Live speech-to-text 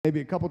maybe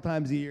a couple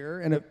times a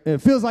year, and it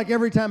feels like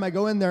every time I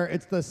go in there,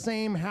 it's the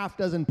same half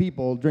dozen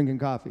people drinking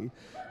coffee.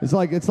 It's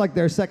like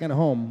their second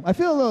home. I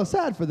feel a little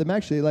sad for them,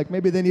 actually, like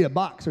maybe they need a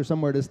box or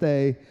somewhere to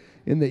stay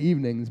in the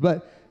evenings.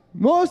 But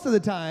most of the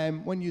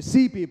time, when you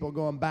see people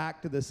going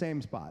back to the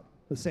same spot,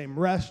 the same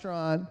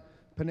restaurant,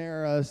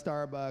 Panera,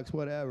 Starbucks,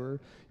 whatever,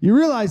 you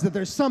realize that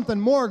there's something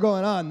more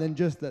going on than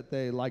just that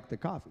they like the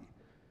coffee.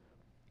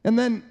 And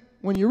then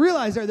when you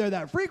realize they're there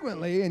that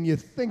frequently and you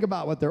think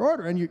about what they're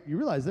ordering, you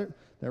realize they're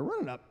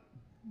running up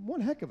one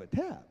heck of a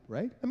tab,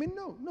 right? I mean,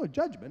 no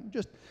judgment.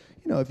 Just,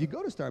 if you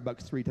go to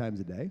Starbucks 3 times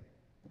a day,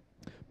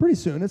 pretty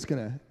soon it's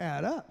going to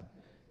add up.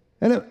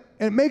 And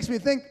it makes me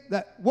think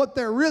that what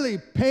they're really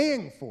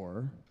paying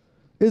for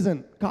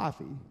isn't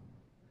coffee.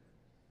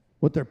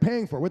 What they're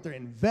paying for, what they're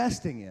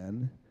investing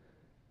in,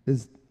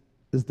 is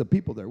the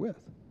people they're with.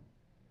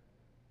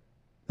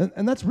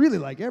 And that's really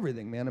like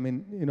everything, man. I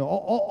mean,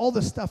 all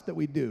the stuff that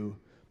we do.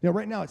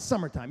 Right now it's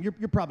summertime.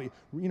 You're probably,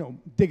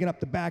 digging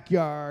up the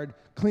backyard,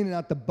 cleaning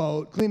out the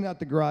boat, cleaning out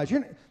the garage.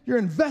 You're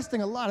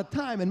investing a lot of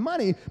time and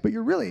money, but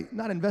you're really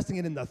not investing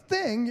it in the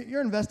thing.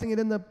 You're investing it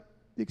in the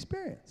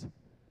experience,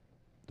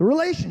 the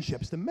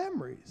relationships, the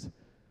memories,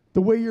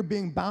 the way you're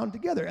being bound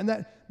together. And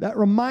that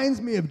reminds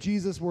me of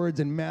Jesus'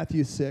 words in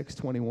Matthew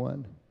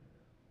 6:21.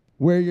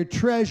 Where your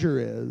treasure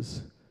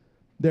is,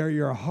 there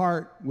your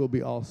heart will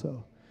be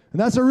also. And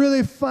that's a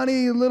really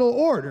funny little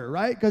order,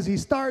 right? Because he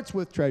starts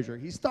with treasure.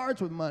 He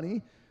starts with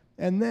money,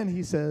 and then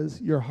he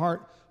says your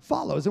heart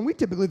follows. And we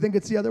typically think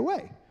it's the other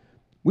way.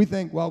 We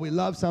think, well, we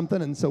love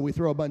something, and so we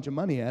throw a bunch of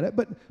money at it.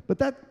 But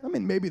that,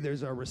 maybe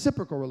there's a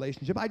reciprocal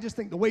relationship. I just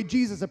think the way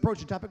Jesus approached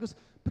the topic was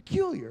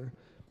peculiar.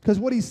 Because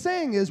what he's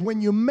saying is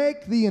when you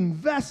make the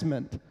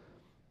investment,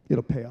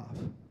 it'll pay off.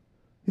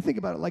 You think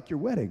about it like your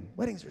wedding.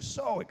 Weddings are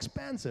so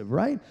expensive,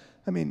 right?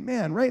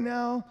 Man, right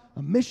now,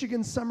 a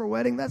Michigan summer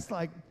wedding, that's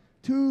like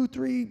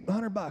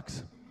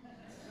 $200-300.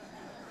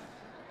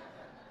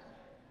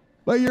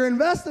 But you're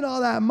investing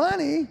all that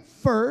money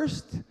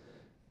first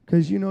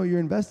because you're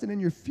investing in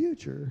your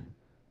future,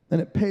 and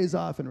it pays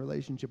off in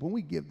relationship. When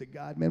we give to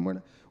God, man,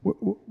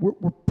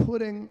 we're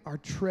putting our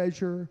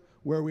treasure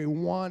where we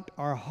want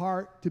our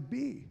heart to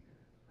be.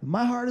 And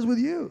my heart is with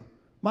you.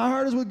 My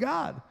heart is with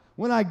God.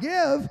 When I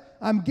give,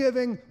 I'm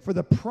giving for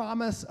the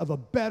promise of a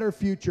better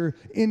future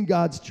in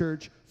God's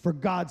church, for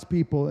God's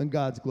people and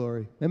God's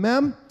glory.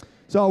 Amen?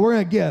 So we're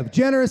going to give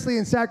generously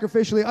and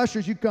sacrificially.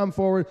 Ushers, you come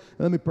forward and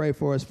let me pray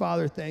for us.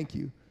 Father, thank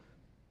you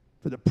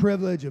for the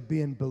privilege of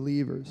being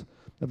believers,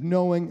 of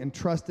knowing and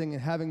trusting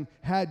and having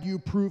had you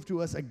prove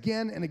to us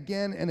again and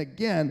again and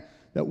again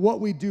that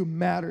what we do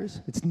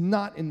matters. It's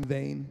not in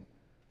vain,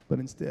 but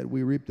instead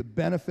we reap the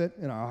benefit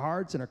in our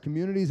hearts, in our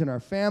communities, in our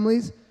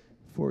families,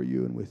 for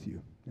you and with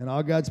you. And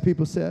all God's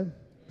people said,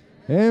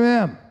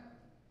 Amen.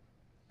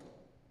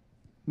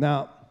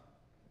 Now,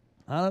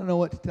 I don't know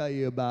what to tell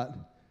you about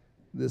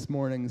this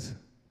morning's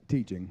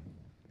teaching,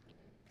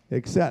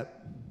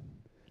 except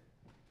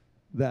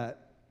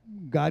that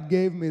God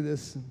gave me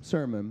this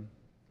sermon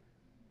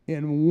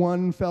in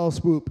one fell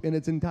swoop in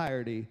its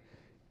entirety,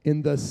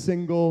 in the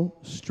single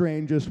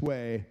strangest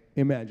way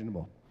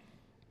imaginable.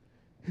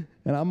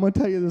 And I'm going to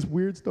tell you this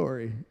weird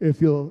story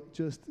if you'll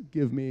just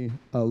give me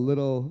a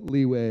little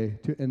leeway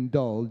to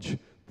indulge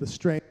the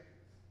strength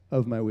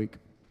of my week.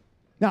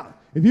 Now,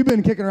 if you've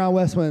been kicking around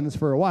West Winds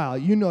for a while,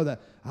 you know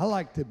that I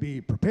like to be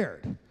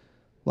prepared.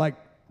 Like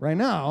right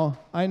now,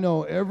 I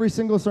know every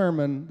single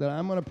sermon that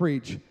I'm going to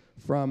preach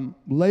from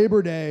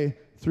Labor Day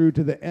through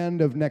to the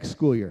end of next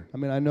school year.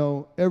 I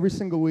know every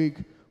single week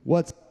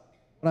what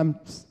I'm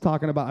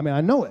talking about.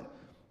 I know it.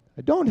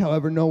 I don't,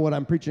 however, know what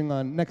I'm preaching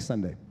on next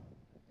Sunday.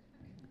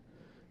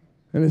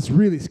 And it's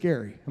really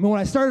scary. When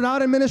I started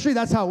out in ministry,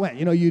 that's how it went.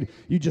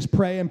 You just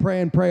pray and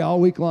pray and pray all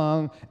week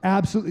long,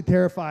 absolutely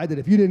terrified that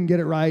if you didn't get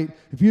it right,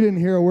 if you didn't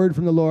hear a word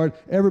from the Lord,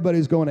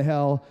 everybody's going to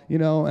hell,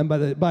 and by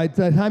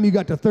the time you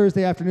got to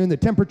Thursday afternoon, the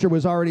temperature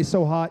was already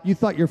so hot, you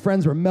thought your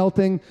friends were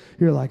melting.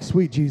 You're like,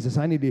 sweet Jesus,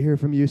 I need to hear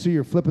from you. So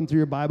you're flipping through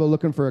your Bible,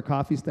 looking for a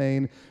coffee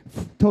stain,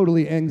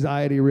 totally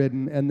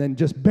anxiety-ridden, and then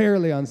just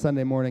barely on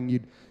Sunday morning,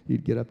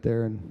 you'd get up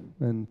there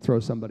and throw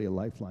somebody a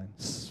lifeline.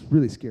 It's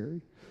really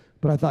scary.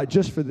 But I thought,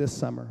 just for this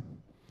summer,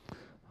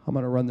 I'm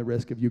going to run the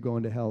risk of you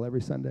going to hell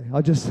every Sunday.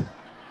 I just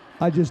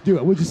do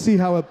it. We'll just see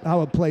how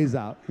it plays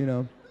out.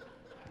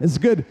 It's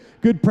good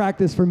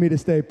practice for me to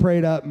stay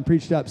prayed up and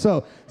preached up.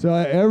 So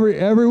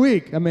every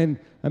week,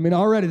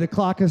 already the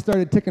clock has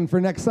started ticking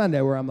for next Sunday,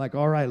 where I'm like,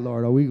 all right,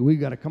 Lord, we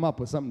got to come up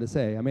with something to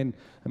say.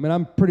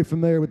 I'm pretty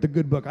familiar with the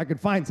good book. I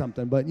could find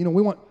something, but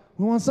we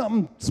want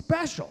something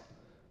special,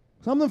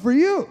 something for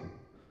you,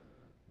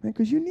 man,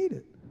 because you need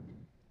it.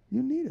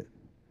 You need it.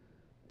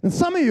 And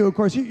some of you, of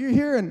course, you're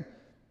here and,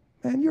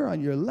 man, you're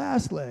on your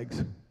last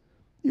legs.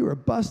 You were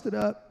busted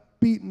up,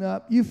 beaten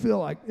up. You feel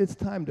like it's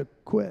time to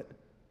quit.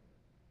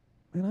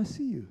 Man, I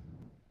see you.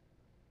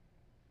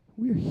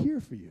 We are here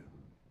for you.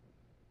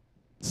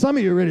 Some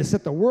of you are ready to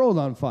set the world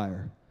on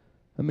fire.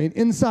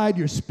 Inside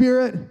your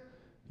spirit,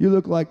 you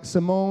look like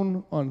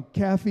Simone on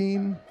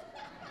caffeine.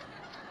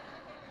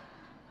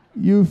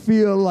 You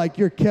feel like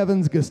you're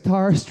Kevin's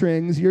guitar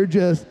strings. You're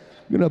just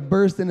going to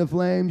burst into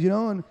flames,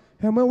 and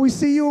when we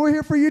see you, we're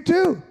here for you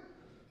too.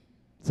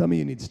 Some of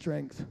you need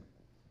strength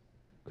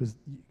because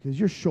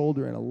you're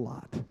shouldering a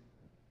lot.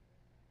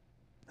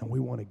 And we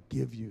want to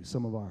give you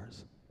some of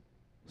ours,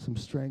 some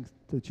strength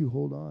that you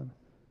hold on.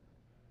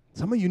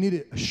 Some of you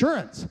need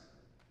assurance.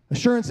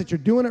 Assurance that you're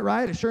doing it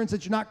right, assurance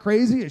that you're not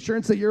crazy,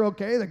 assurance that you're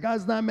okay, that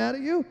God's not mad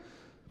at you.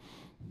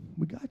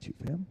 We got you,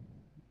 fam.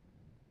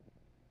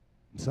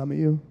 Some of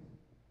you,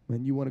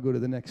 man, you want to go to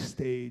the next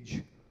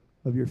stage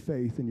of your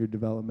faith and your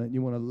development.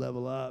 You want to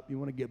level up. You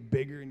want to get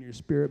bigger in your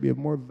spirit, be of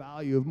more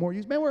value, of more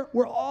use. Man,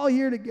 we're all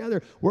here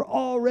together. We're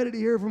all ready to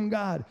hear from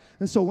God.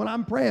 And so when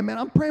I'm praying, man,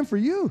 I'm praying for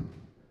you.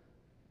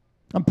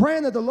 I'm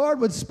praying that the Lord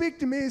would speak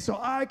to me so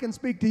I can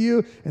speak to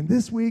you. And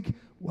this week,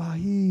 wow,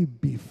 he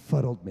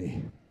befuddled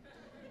me.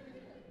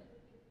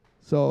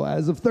 So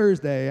as of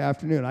Thursday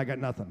afternoon, I got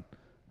nothing.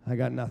 I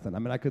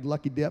mean, I could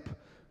lucky dip,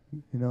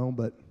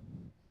 but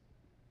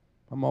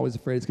I'm always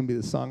afraid it's going to be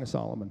the Song of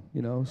Solomon,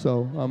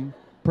 So I'm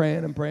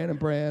praying and praying and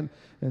praying.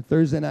 And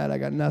Thursday night, I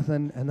got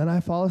nothing. And then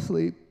I fall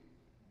asleep.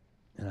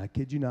 And I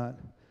kid you not,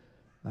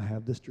 I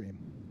have this dream.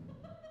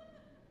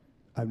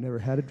 I've never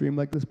had a dream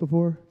like this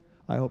before.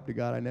 I hope to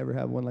God I never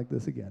have one like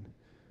this again.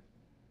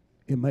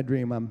 In my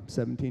dream, I'm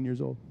 17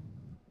 years old.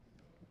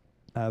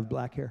 I have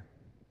black hair.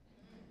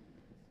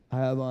 I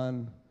have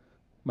on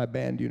my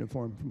band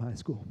uniform from high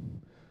school.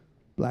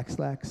 Black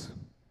slacks,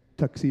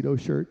 tuxedo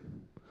shirt,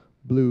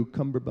 blue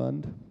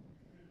cummerbund.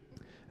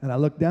 And I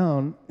look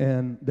down,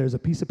 and there's a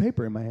piece of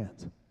paper in my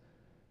hands.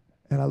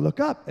 And I look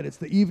up, and it's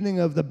the evening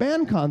of the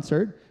band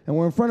concert, and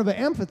we're in front of an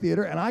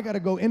amphitheater, and I got to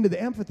go into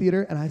the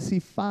amphitheater, and I see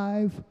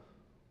 5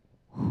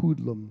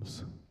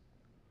 hoodlums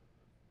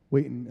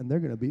waiting, and they're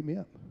going to beat me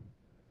up.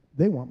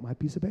 They want my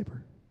piece of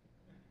paper.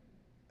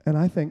 And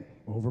I think,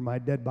 over my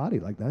dead body,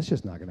 like, that's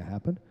just not going to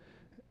happen.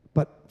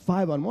 But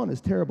 5-on-1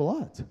 is terrible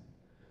odds.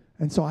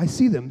 And so I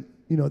see them,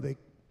 they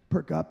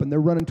perk up, and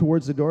they're running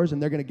towards the doors,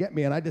 and they're going to get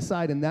me. And I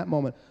decide in that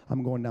moment,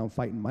 I'm going down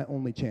fighting. My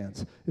only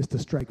chance is to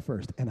strike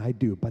first. And I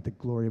do, by the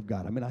glory of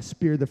God. I mean, I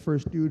spear the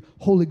first dude,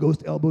 Holy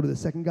Ghost elbow to the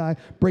second guy,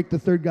 break the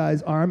third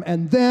guy's arm,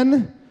 and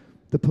then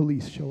the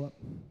police show up.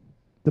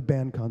 The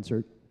band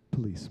concert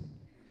police.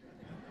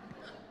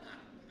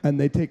 And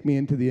they take me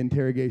into the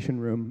interrogation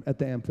room at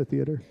the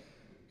amphitheater.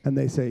 And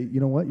they say, you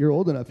know what? You're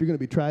old enough. You're going to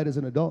be tried as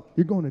an adult.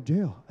 You're going to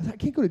jail. I said, I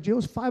can't go to jail.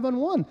 It's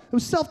 5-on-1. It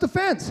was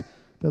self-defense.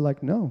 They're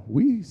like, no,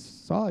 we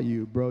saw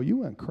you, bro. You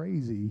went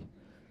crazy.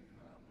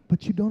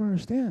 But you don't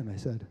understand, I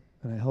said.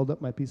 And I held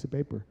up my piece of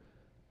paper.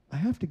 I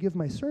have to give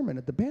my sermon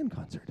at the band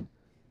concert.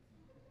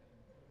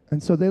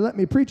 And so they let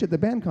me preach at the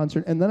band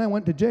concert, and then I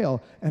went to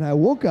jail. And I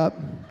woke up,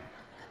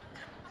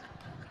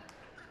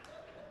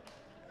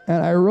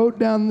 and I wrote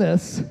down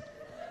this,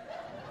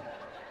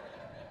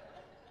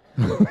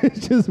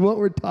 which is what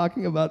we're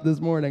talking about this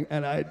morning,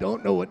 and I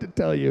don't know what to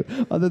tell you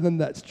other than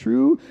that's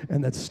true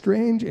and that's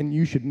strange, and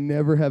you should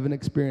never have an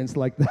experience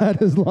like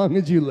that as long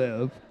as you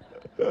live.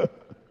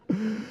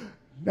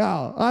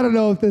 Now, I don't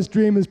know if this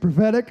dream is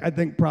prophetic. I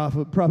think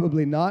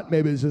probably not.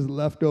 Maybe it's just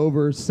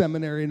leftover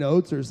seminary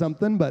notes or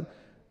something, but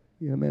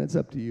man, it's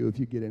up to you if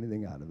you get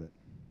anything out of it.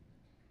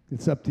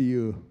 It's up to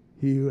you.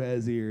 He who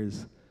has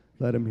ears,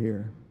 let him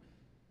hear.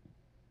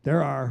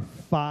 There are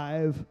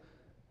 5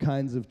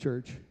 kinds of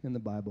church in the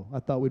Bible. I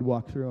thought we'd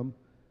walk through them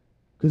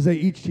because they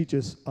each teach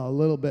us a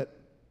little bit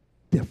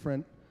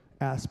different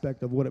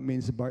aspect of what it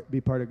means to be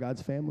part of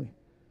God's family.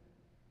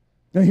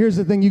 Now, here's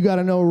the thing you got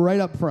to know right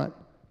up front.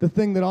 The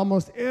thing that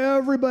almost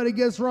everybody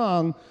gets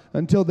wrong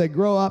until they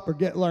grow up or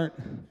get learnt.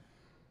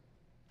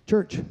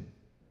 Church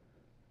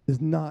is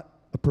not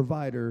a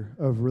provider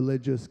of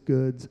religious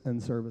goods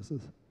and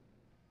services.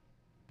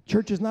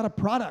 Church is not a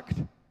product.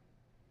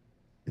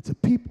 It's a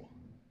people.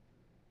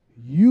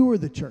 You are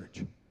the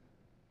church.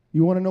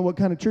 You want to know what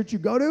kind of church you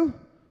go to?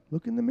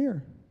 Look in the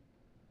mirror.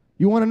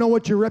 You want to know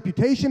what your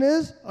reputation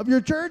is of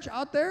your church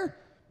out there?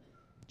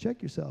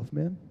 Check yourself,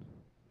 man.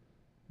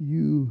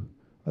 You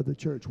are the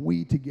church.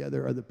 We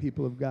together are the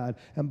people of God.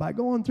 And by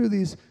going through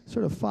these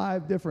sort of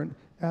 5 different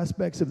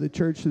aspects of the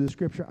church through the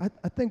scripture,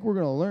 I think we're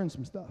going to learn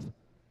some stuff.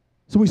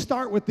 So we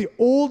start with the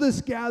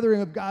oldest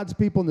gathering of God's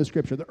people in the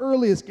scripture, the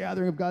earliest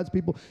gathering of God's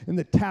people in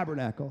the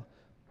tabernacle.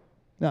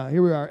 Now,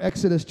 here we are,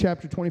 Exodus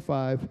chapter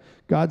 25.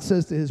 God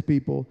says to his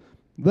people,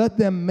 let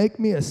them make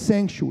me a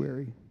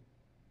sanctuary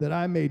that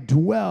I may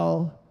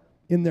dwell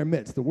in their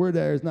midst. The word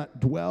there is not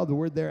dwell. The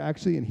word there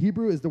actually in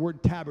Hebrew is the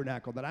word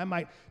tabernacle, that I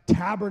might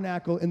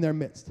tabernacle in their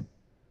midst.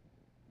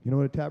 You know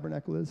what a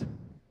tabernacle is?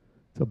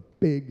 It's a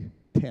big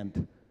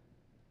tent.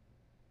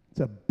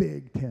 It's a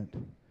big tent.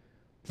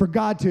 For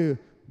God to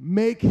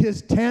make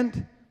his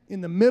tent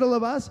in the middle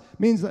of us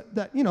means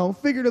that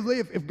figuratively,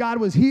 if God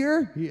was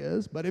here, he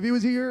is, but if he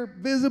was here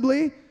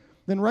visibly,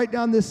 then right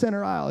down this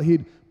center aisle,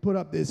 he'd put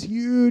up this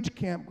huge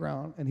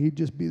campground, and he'd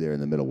just be there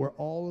in the middle where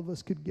all of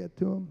us could get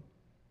to him,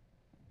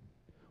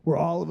 where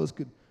all of us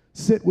could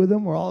sit with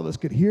him, where all of us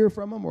could hear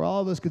from him, where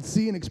all of us could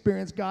see and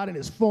experience God in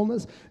his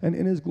fullness and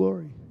in his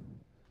glory.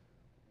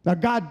 Now,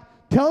 God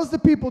tells the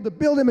people to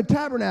build him a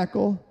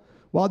tabernacle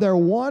while they're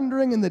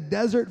wandering in the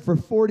desert for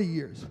 40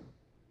 years.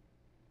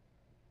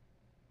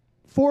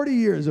 40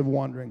 years of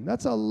wandering.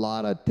 That's a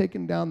lot of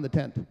taking down the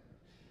tent.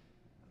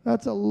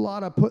 That's a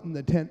lot of putting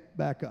the tent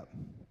back up.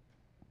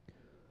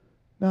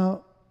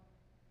 Now,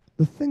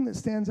 the thing that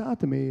stands out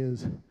to me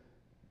is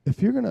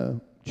if you're going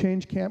to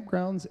change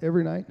campgrounds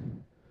every night,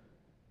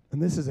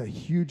 and this is a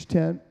huge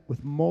tent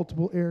with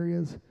multiple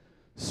areas,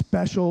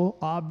 special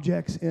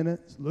objects in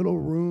it, little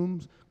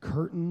rooms,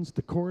 curtains,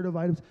 decorative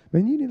items,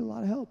 man, you need a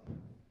lot of help.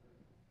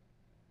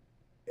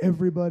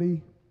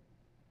 Everybody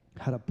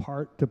had a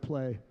part to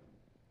play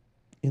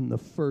in the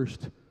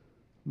first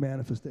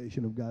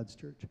manifestation of God's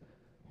church,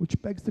 which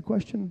begs the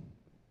question,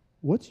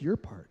 what's your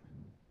part?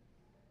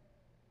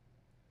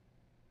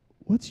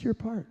 What's your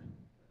part?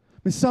 I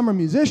mean, some are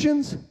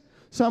musicians,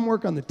 some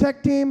work on the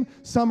tech team,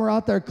 some are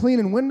out there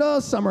cleaning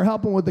windows, some are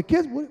helping with the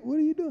kids. What are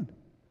you doing?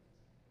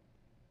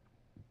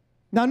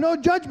 Now, no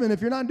judgment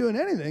if you're not doing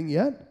anything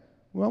yet.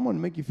 Well, I want to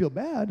make you feel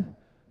bad.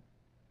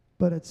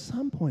 But at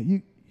some point,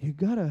 you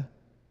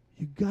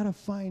gotta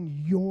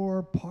find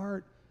your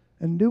part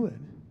and do it.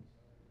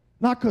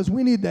 Not because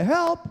we need the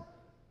help,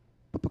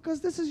 but because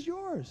this is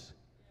yours.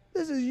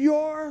 This is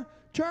your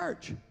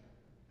church.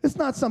 It's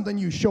not something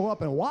you show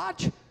up and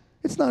watch.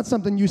 It's not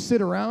something you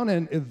sit around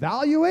and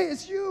evaluate.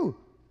 It's you.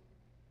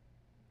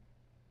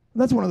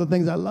 And that's one of the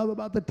things I love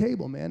about the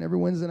table, man. Every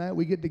Wednesday night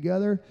we get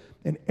together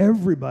and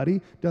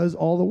everybody does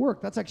all the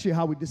work. That's actually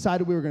how we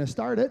decided we were going to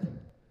start it.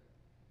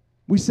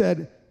 We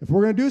said, if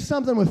we're going to do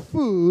something with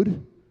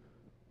food,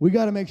 we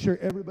got to make sure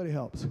everybody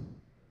helps.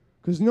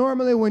 Because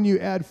normally when you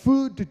add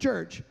food to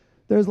church,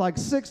 there's like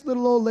 6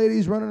 little old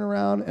ladies running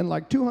around and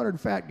like 200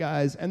 fat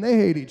guys, and they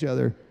hate each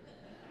other.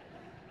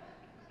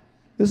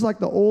 It's like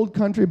the old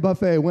country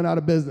buffet went out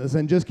of business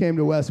and just came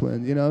to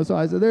Westwind, you know? So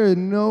I said, there is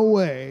no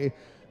way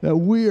that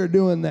we are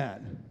doing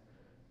that.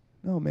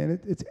 No, man,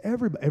 it's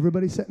everybody.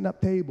 Everybody setting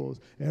up tables.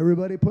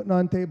 Everybody putting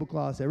on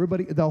tablecloths.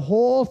 Everybody, the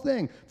whole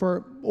thing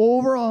for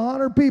over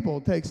 100 people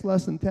takes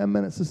less than 10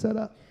 minutes to set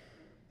up.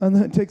 And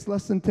then it takes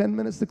less than 10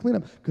 minutes to clean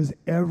up because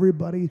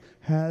everybody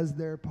has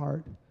their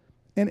part.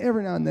 And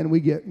every now and then we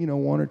get, 1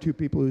 or 2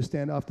 people who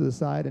stand off to the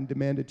side and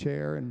demand a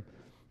chair. And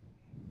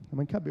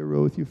can I be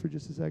real with you for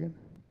just a second?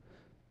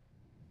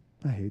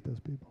 I hate those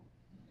people.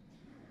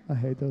 I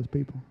hate those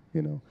people,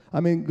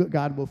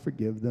 God will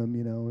forgive them,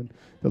 and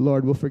the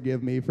Lord will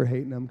forgive me for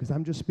hating them because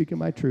I'm just speaking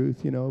my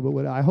truth,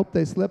 but I hope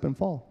they slip and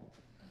fall.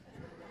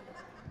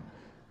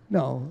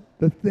 No,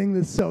 the thing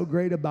that's so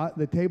great about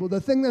the table,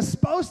 the thing that's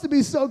supposed to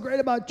be so great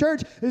about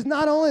church is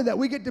not only that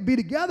we get to be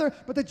together,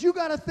 but that you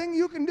got a thing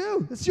you can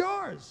do. It's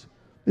yours.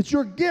 It's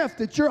your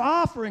gift. It's your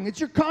offering. It's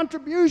your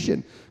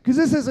contribution. Because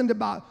this isn't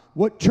about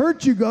what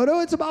church you go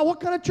to. It's about what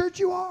kind of church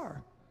you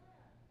are.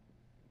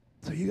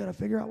 So you got to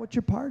figure out what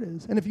your part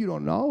is. And if you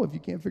don't know, if you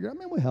can't figure it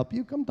out, we'll help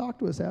you. Come talk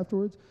to us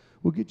afterwards.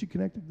 We'll get you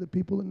connected to the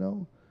people that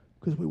know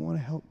because we want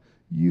to help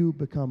you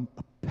become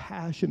a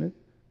passionate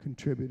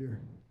contributor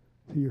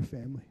to your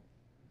family.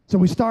 So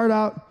we start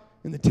out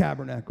in the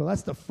tabernacle.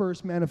 That's the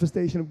first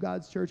manifestation of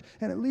God's church.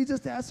 And it leads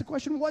us to ask the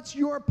question, what's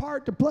your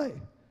part to play?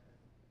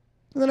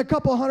 And then a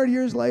couple 100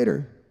 years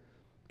later,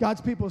 God's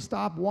people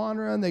stop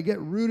wandering. They get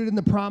rooted in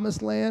the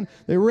promised land.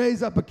 They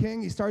raise up a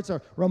king. He starts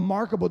a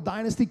remarkable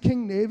dynasty,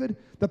 King David,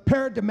 the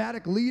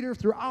paradigmatic leader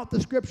throughout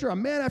the scripture, a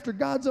man after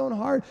God's own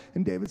heart.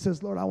 And David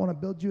says, Lord, I want to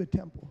build you a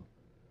temple.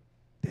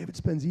 David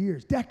spends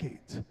years,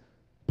 decades,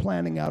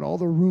 planning out all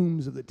the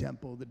rooms of the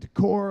temple, the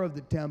decor of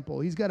the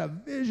temple. He's got a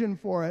vision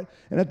for it.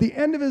 And at the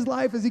end of his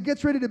life, as he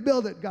gets ready to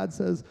build it, God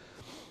says,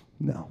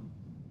 no.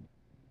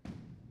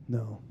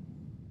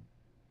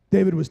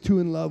 David was too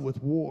in love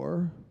with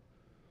war.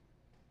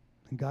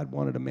 And God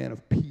wanted a man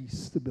of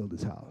peace to build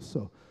his house.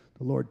 So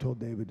the Lord told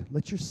David,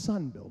 let your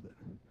son build it.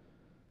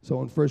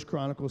 So in 1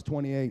 Chronicles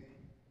 28,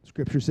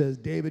 Scripture says,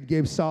 David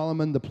gave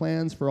Solomon the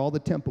plans for all the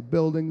temple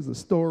buildings, the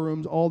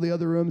storerooms, all the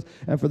other rooms,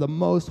 and for the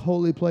most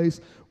holy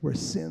place where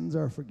sins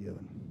are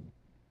forgiven.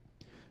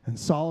 And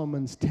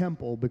Solomon's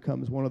temple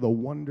becomes one of the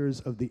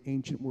wonders of the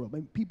ancient world.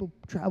 People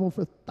travel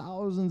for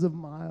thousands of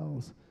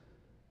miles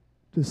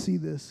to see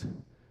this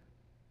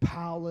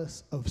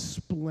palace of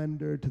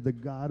splendor to the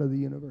God of the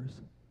universe.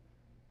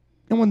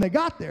 And when they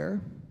got there,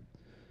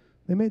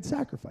 they made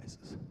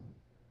sacrifices.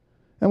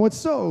 And what's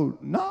so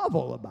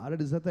novel about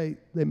it is that they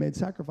made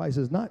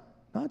sacrifices not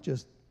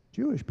just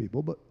Jewish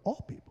people, but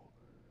all people.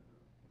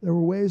 There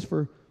were ways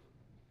for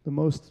the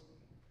most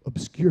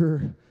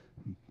obscure,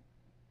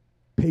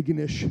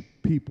 paganish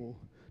people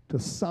to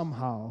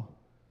somehow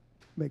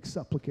make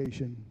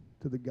supplication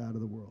to the God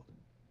of the world.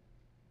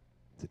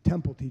 The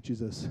temple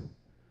teaches us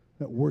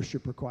that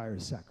worship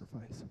requires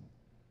sacrifice.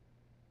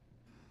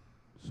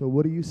 So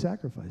what are you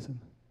sacrificing?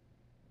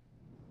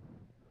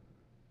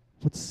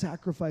 What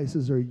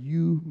sacrifices are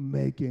you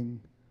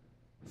making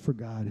for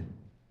God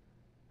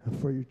and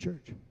for your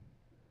church?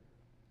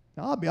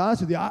 Now, I'll be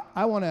honest with you.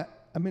 I want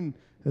to,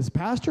 as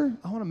pastor,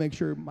 I want to make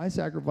sure my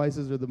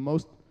sacrifices are the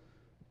most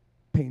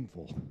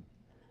painful,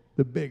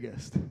 the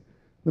biggest,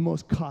 the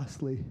most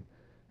costly,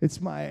 It's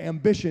my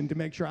ambition to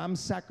make sure I'm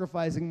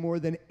sacrificing more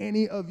than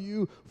any of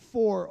you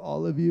for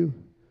all of you.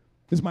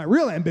 It's my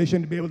real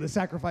ambition to be able to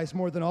sacrifice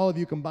more than all of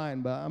you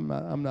combined, but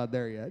I'm not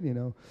there yet, you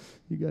know.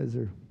 You guys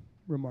are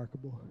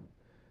remarkable.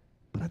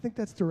 But I think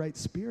that's the right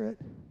spirit,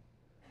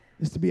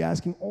 is to be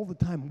asking all the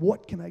time,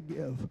 what can I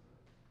give?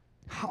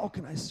 How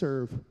can I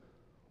serve?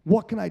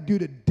 What can I do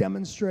to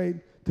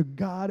demonstrate to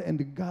God and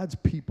to God's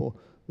people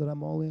that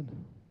I'm all in?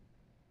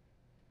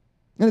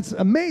 And it's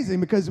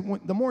amazing because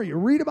the more you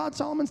read about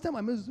Solomon's temple,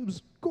 I mean, it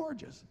was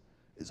gorgeous.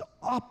 It's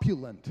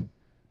opulent. I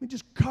mean,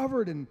 just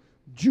covered in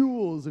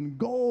jewels and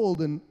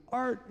gold and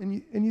art. And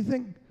you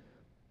think,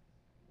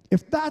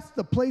 if that's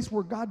the place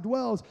where God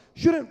dwells,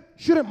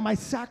 shouldn't my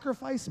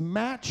sacrifice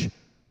match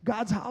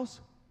God's house?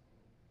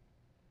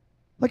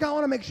 Like, I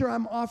want to make sure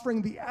I'm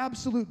offering the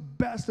absolute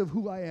best of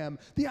who I am,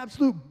 the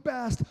absolute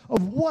best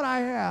of what I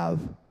have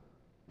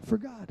for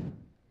God.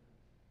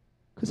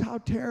 Because how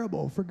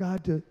terrible for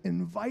God to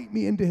invite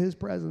me into his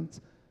presence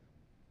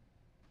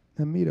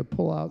and me to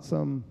pull out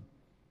some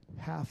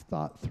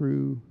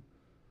half-thought-through,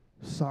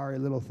 sorry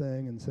little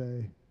thing and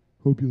say,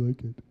 hope you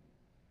like it.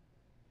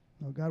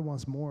 No, God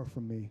wants more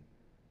from me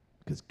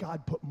because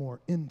God put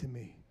more into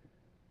me.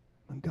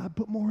 And God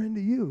put more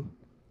into you.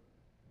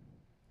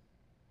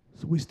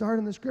 So we start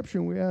in the scripture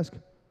and we ask,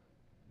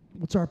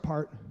 what's our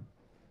part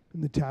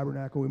in the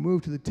tabernacle? We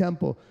move to the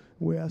temple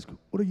and we ask,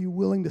 what are you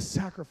willing to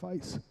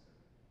sacrifice?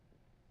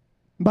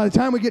 And by the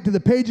time we get to the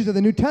pages of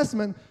the New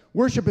Testament,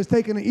 worship has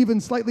taken an even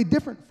slightly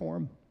different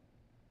form.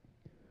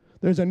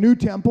 There's a new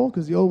temple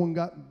because the old one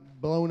got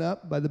blown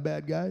up by the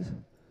bad guys.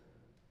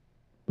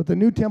 But the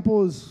new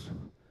temple is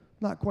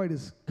not quite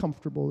as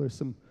comfortable. There's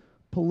some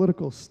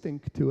political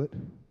stink to it.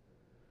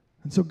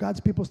 And so God's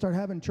people start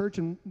having church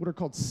in what are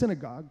called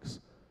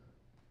synagogues.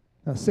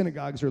 Now,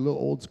 synagogues are a little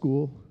old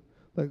school,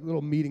 like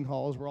little meeting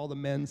halls where all the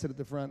men sit at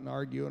the front and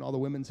argue and all the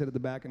women sit at the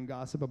back and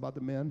gossip about the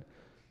men.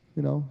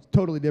 You know, it's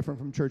totally different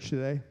from church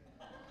today.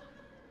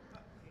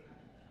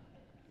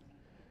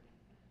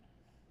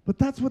 But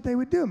that's what they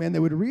would do, man. They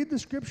would read the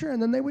scripture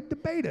and then they would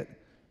debate it.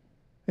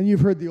 And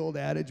you've heard the old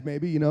adage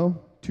maybe, you know,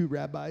 2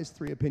 rabbis,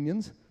 3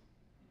 opinions.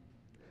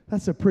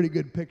 That's a pretty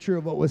good picture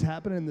of what was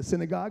happening in the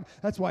synagogue.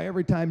 That's why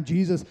every time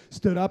Jesus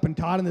stood up and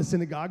taught in the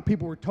synagogue,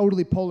 people were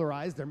totally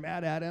polarized. They're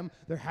mad at him.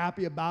 They're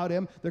happy about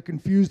him. They're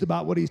confused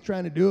about what he's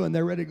trying to do, and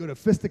they're ready to go to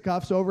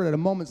fisticuffs over it at a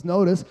moment's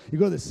notice. You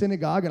go to the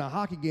synagogue, and a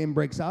hockey game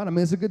breaks out. I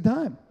mean, it's a good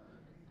time.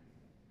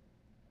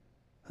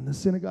 And the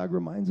synagogue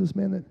reminds us,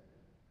 man, that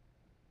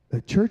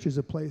the church is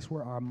a place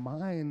where our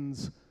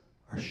minds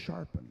are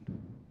sharpened.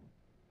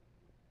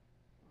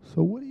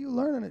 So what are you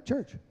learning at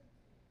church?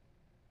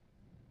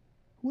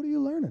 What are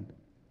you learning?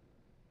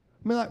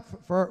 I mean, like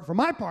for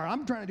my part,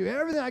 I'm trying to do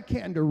everything I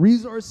can to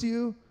resource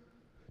you,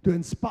 to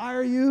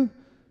inspire you,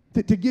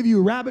 to give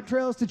you rabbit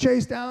trails to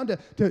chase down,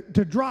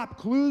 to drop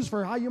clues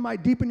for how you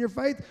might deepen your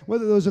faith,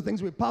 whether those are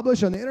things we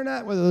publish on the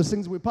internet, whether those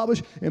things we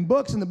publish in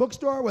books in the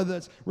bookstore, whether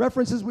it's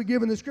references we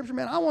give in the scripture.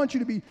 Man, I want you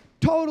to be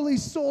totally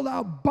sold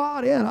out,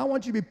 bought in. I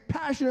want you to be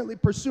passionately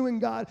pursuing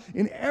God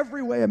in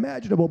every way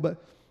imaginable.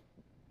 But,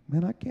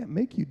 man, I can't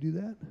make you do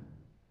that.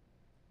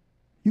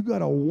 You got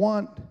to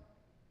want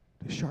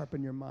to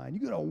sharpen your mind. You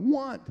got to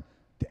want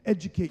to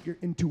educate your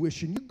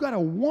intuition. You got to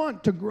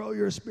want to grow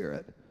your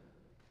spirit.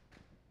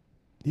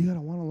 You got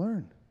to want to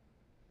learn.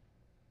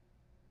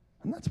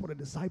 And that's what a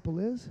disciple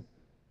is.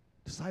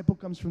 Disciple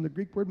comes from the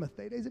Greek word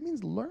mathetes. It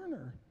means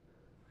learner.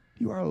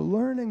 You are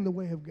learning the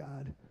way of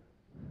God.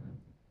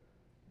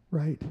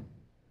 Right.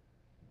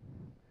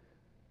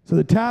 So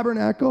the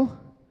tabernacle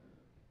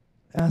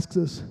asks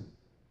us,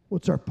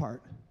 what's our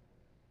part?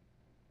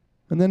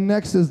 And then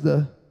next is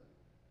the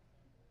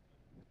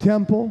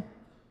temple.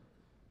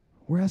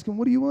 We're asking,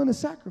 what are you willing to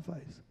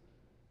sacrifice?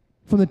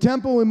 From the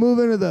temple, we move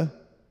into the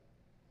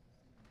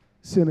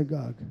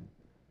synagogue.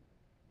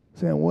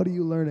 Saying, what are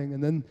you learning?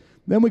 And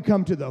then we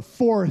come to the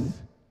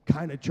fourth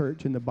kind of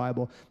church in the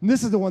Bible. And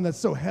this is the one that's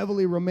so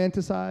heavily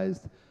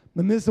romanticized.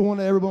 And this is the one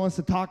that everyone wants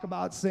to talk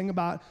about, sing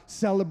about,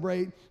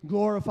 celebrate,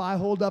 glorify,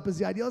 hold up as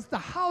the ideal. It's the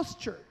house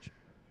church.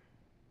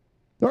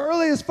 The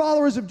earliest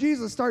followers of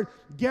Jesus start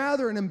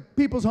gathering in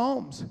people's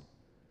homes.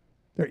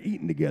 They're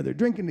eating together,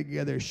 drinking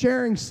together,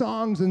 sharing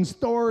songs and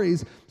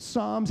stories,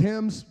 psalms,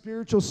 hymns,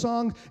 spiritual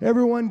songs,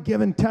 everyone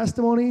giving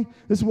testimony.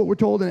 This is what we're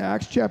told in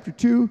Acts chapter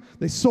 2.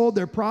 They sold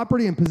their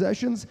property and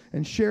possessions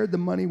and shared the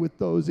money with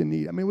those in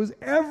need. I mean, it was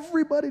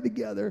everybody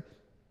together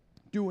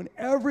doing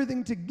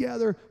everything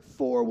together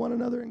for one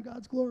another in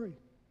God's glory.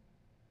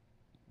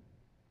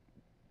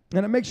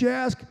 And it makes you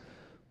ask,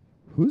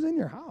 who's in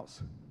your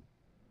house?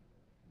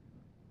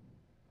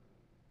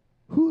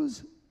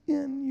 Who's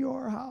in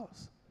your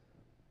house?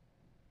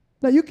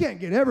 Now, you can't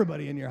get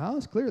everybody in your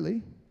house,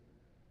 clearly.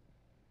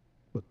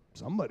 But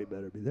somebody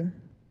better be there.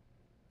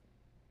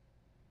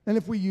 And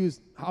if we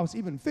use house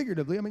even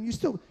figuratively, I mean,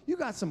 you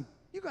got some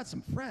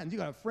friends. You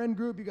got a friend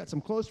group. You got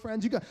some close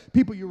friends. You got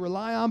people you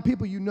rely on,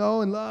 people you know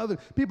and love, and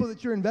people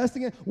that you're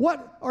investing in.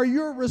 What are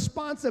your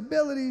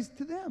responsibilities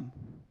to them?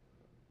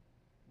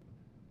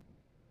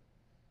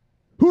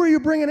 Who are you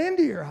bringing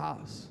into your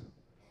house?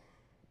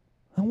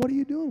 And what are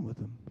you doing with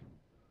them?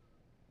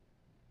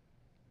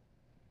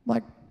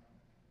 Like,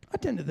 I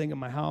tend to think of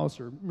my house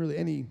or really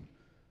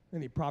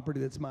any property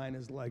that's mine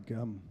as like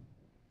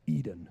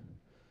Eden.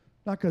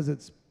 Not because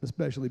it's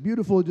especially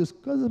beautiful,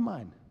 just because it's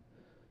mine.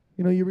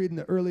 You know, you read in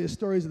the earliest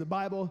stories of the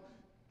Bible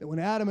that when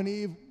Adam and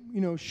Eve,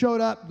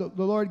 showed up,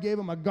 the Lord gave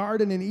them a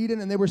garden in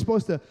Eden, and they were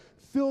supposed to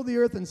fill the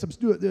earth and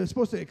subdue it. They were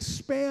supposed to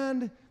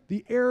expand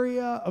the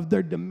area of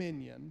their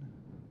dominion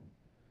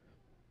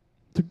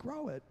to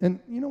grow it. And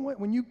you know what?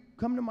 When you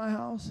come to my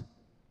house,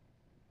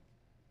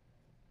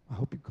 I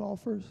hope you call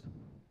first.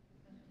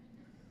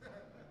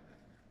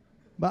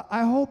 But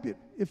I hope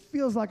it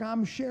feels like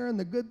I'm sharing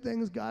the good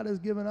things God has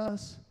given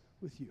us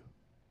with you.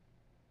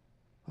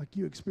 Like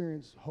you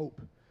experience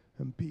hope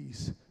and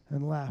peace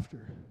and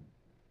laughter.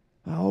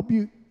 I hope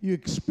you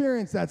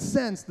experience that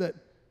sense that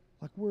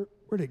like we're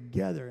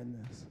together in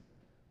this.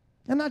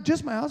 And not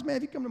just my house, man.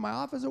 If you come to my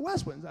office at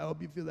Westwinds, I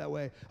hope you feel that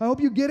way. I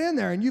hope you get in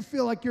there and you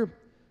feel like you're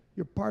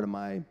part of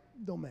my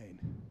domain.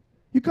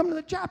 You come to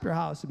the chapter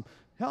house and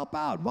help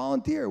out,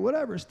 volunteer,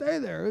 whatever, stay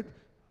there.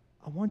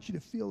 I want you to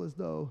feel as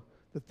though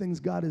the things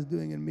God is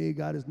doing in me,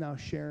 God is now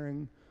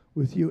sharing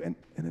with you. And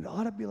it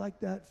ought to be like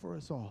that for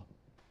us all.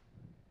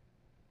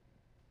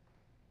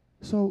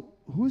 So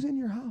who's in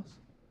your house?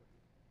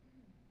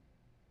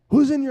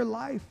 Who's in your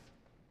life?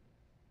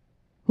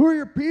 Who are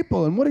your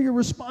people and what are your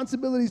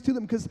responsibilities to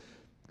them? Because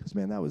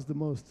man, that was the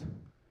most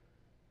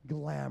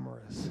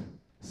glamorous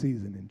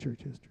season in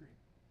church history.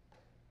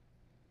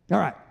 All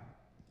right.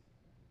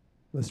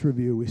 Let's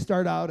review. We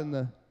start out in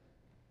the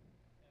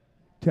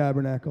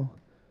tabernacle.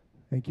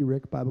 Thank you,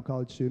 Rick, Bible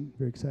college student.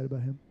 Very excited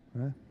about him.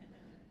 All right.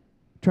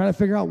 Trying to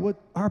figure out what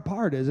our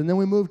part is. And then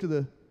we move to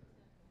the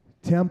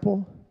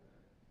temple,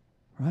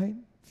 right?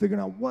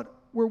 Figuring out what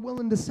we're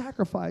willing to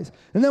sacrifice.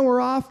 And then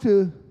we're off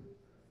to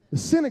the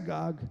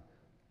synagogue,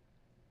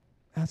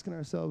 asking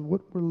ourselves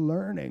what we're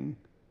learning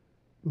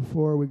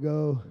before we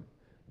go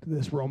to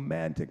this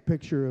romantic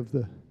picture of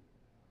the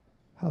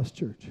house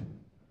church.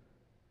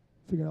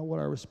 Figuring out what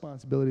our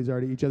responsibilities are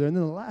to each other. And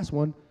then the last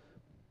one,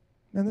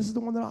 and this is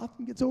the one that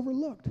often gets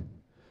overlooked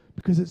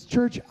because it's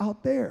church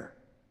out there.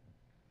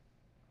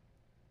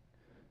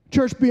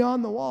 Church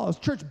beyond the walls.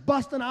 Church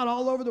busting out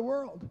all over the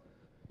world.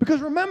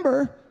 Because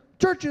remember,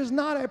 church is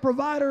not a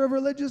provider of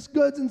religious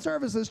goods and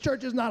services.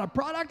 Church is not a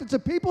product. It's a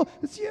people.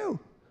 It's you.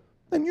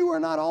 And you are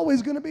not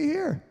always going to be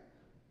here.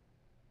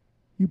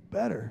 You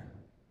better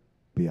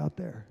be out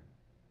there.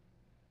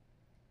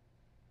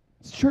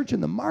 It's church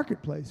in the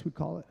marketplace, we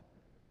call it.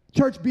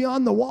 Church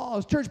beyond the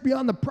walls. Church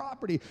beyond the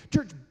property.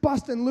 Church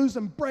busting loose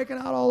and breaking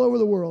out all over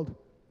the world.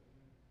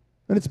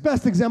 And it's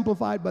best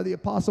exemplified by the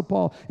Apostle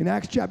Paul. In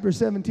Acts chapter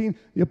 17,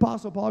 the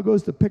Apostle Paul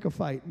goes to pick a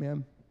fight,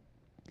 man.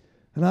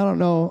 And I don't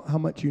know how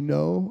much you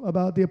know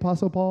about the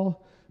Apostle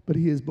Paul, but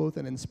he is both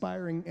an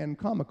inspiring and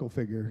comical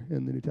figure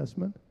in the New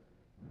Testament.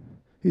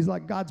 He's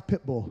like God's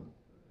pit bull.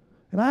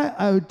 And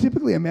I would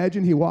typically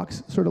imagine he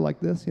walks sort of like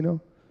this,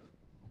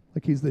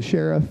 like he's the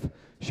sheriff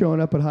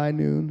showing up at high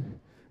noon,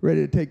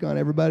 ready to take on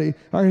everybody.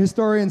 Our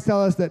historians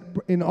tell us that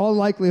in all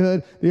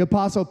likelihood, the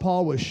Apostle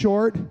Paul was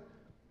short,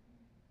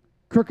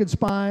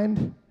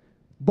 crooked-spined,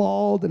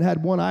 bald, and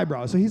had one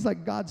eyebrow. So he's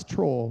like God's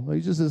troll.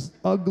 He's just this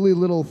ugly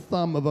little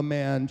thumb of a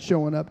man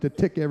showing up to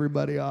tick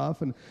everybody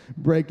off and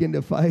break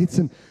into fights.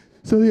 And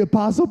so the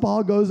Apostle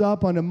Paul goes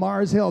up onto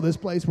Mars Hill, this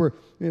place where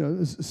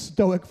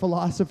Stoic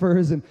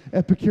philosophers and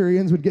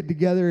Epicureans would get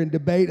together and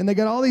debate. And they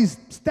got all these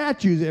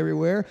statues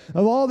everywhere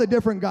of all the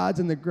different gods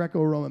in the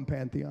Greco-Roman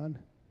pantheon.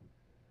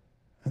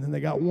 And then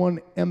they got one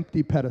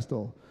empty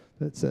pedestal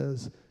that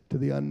says, to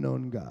the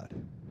unknown God.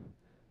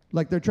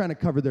 Like they're trying to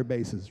cover their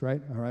bases,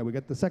 right? All right, we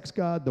got the sex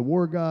god, the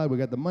war god, we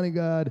got the money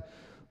god.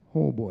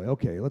 Oh boy,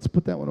 okay, let's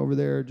put that one over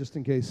there just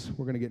in case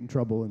we're going to get in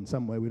trouble in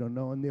some way we don't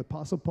know. And the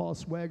Apostle Paul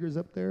swaggers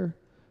up there,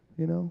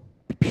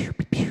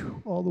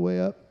 all the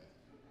way up,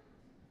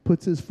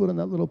 puts his foot on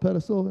that little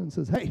pedestal and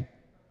says, hey,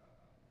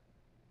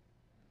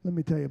 let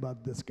me tell you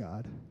about this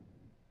God.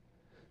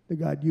 The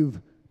God you've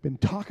been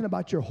talking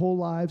about your whole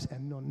lives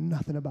and know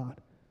nothing about.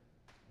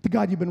 The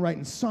God you've been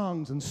writing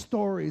songs and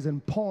stories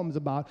and poems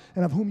about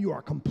and of whom you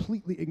are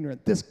completely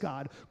ignorant. This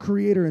God,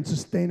 creator and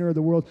sustainer of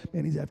the world,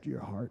 man, he's after your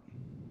heart.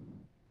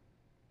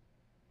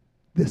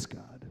 This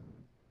God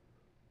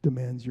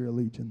demands your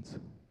allegiance.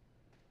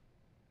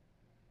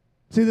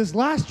 See, this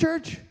last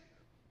church,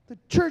 the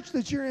church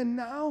that you're in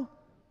now,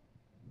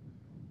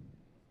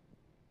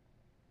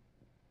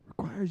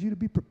 requires you to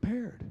be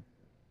prepared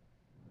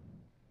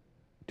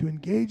to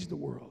engage the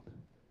world,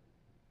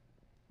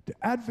 to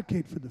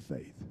advocate for the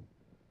faith,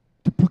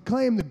 to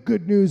proclaim the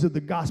good news of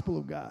the gospel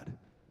of God,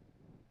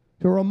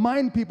 to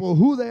remind people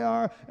who they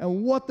are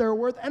and what they're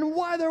worth and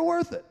why they're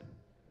worth it.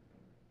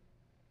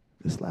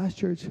 This last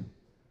church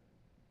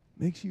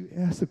makes you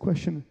ask the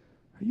question,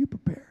 are you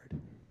prepared?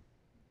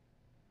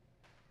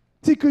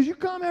 See, because you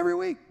come every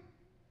week.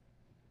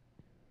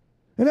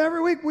 And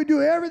every week we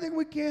do everything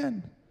we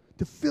can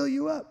to fill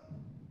you up.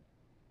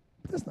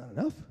 But that's not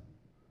enough.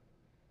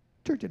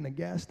 Church isn't a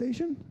gas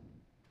station.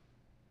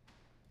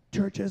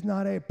 Church is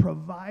not a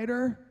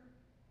provider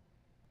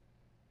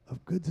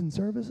of goods and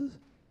services?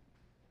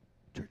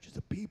 Church is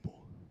a people.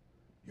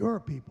 You're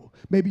a people.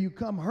 Maybe you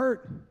come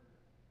hurt.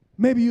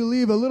 Maybe you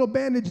leave a little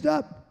bandaged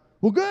up.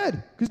 Well,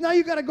 good, because now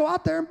you got to go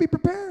out there and be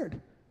prepared.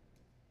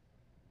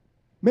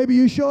 Maybe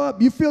you show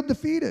up, you feel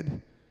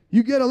defeated.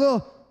 You get a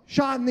little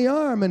shot in the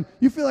arm, and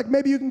you feel like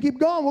maybe you can keep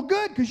going. Well,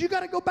 good, because you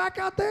got to go back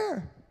out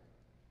there.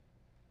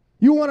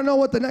 You want to know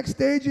what the next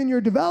stage in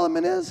your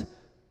development is?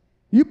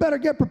 You better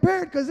get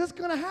prepared, because it's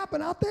going to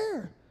happen out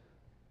there.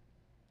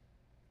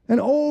 And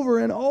over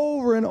and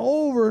over and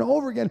over and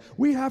over again,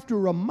 we have to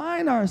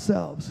remind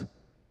ourselves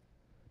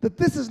that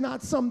this is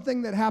not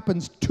something that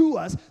happens to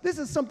us. This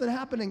is something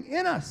happening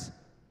in us.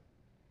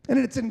 And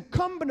it's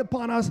incumbent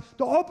upon us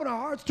to open our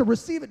hearts to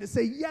receive it, to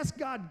say, yes,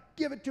 God,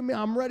 give it to me.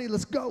 I'm ready.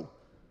 Let's go.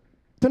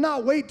 To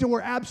not wait till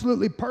we're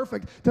absolutely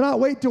perfect. To not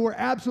wait till we're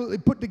absolutely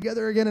put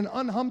together again and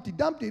unhumpty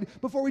dumpty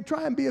before we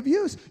try and be of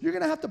use. You're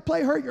going to have to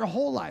play hurt your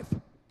whole life.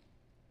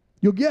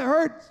 You'll get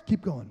hurt.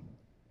 Keep going.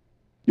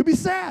 You'll be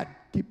sad.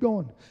 Keep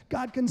going.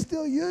 God can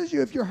still use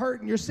you if you're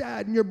hurt and you're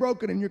sad and you're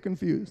broken and you're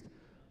confused.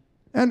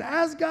 And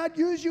as God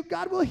uses you,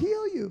 God will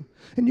heal you.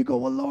 And you go,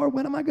 well, Lord,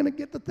 when am I going to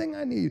get the thing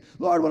I need?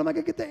 Lord, when am I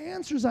going to get the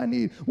answers I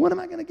need? When am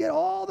I going to get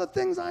all the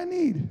things I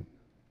need?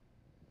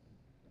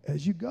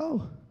 As you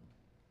go.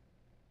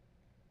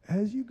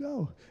 As you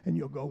go. And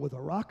you'll go with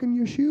a rock in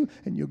your shoe,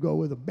 and you'll go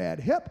with a bad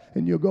hip,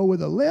 and you'll go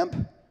with a limp,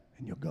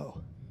 and you'll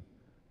go.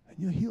 And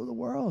you'll heal the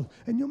world,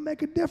 and you'll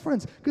make a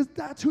difference, because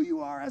that's who you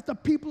are as the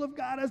people of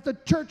God, as the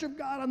church of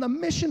God, on the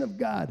mission of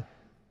God.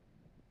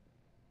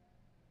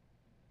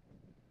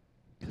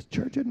 Because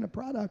church isn't a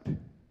product.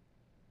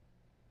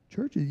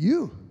 Church is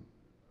you.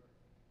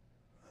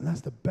 And that's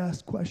the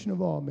best question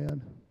of all,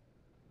 man.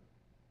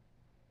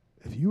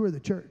 If you are the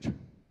church,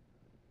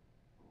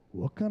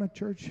 what kind of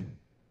church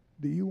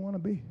do you want to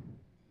be?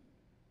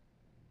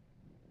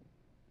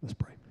 Let's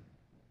pray.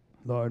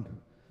 Lord,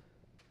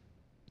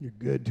 you're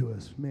good to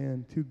us,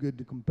 man, too good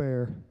to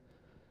compare.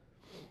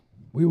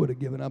 We would have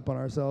given up on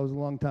ourselves a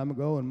long time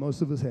ago, and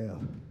most of us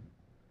have.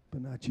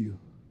 But not you.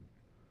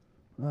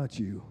 Not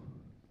you.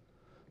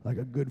 Like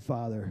a good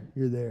father,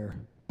 you're there,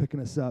 picking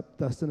us up,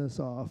 dusting us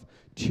off,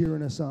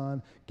 cheering us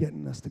on,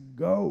 getting us to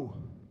go.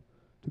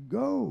 To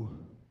go.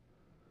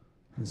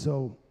 And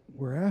so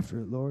we're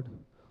after it, Lord.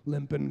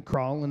 Limping,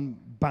 crawling,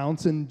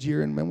 bouncing,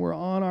 jeering, man, we're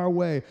on our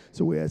way.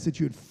 So we ask that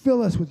you would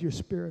fill us with your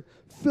spirit,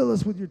 fill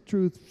us with your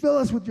truth, fill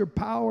us with your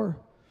power,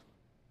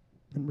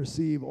 and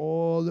receive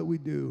all that we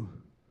do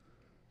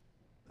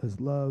as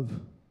love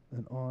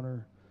and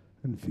honor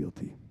and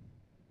fealty.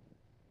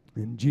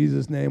 In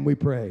Jesus' name we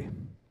pray.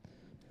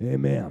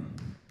 Amen.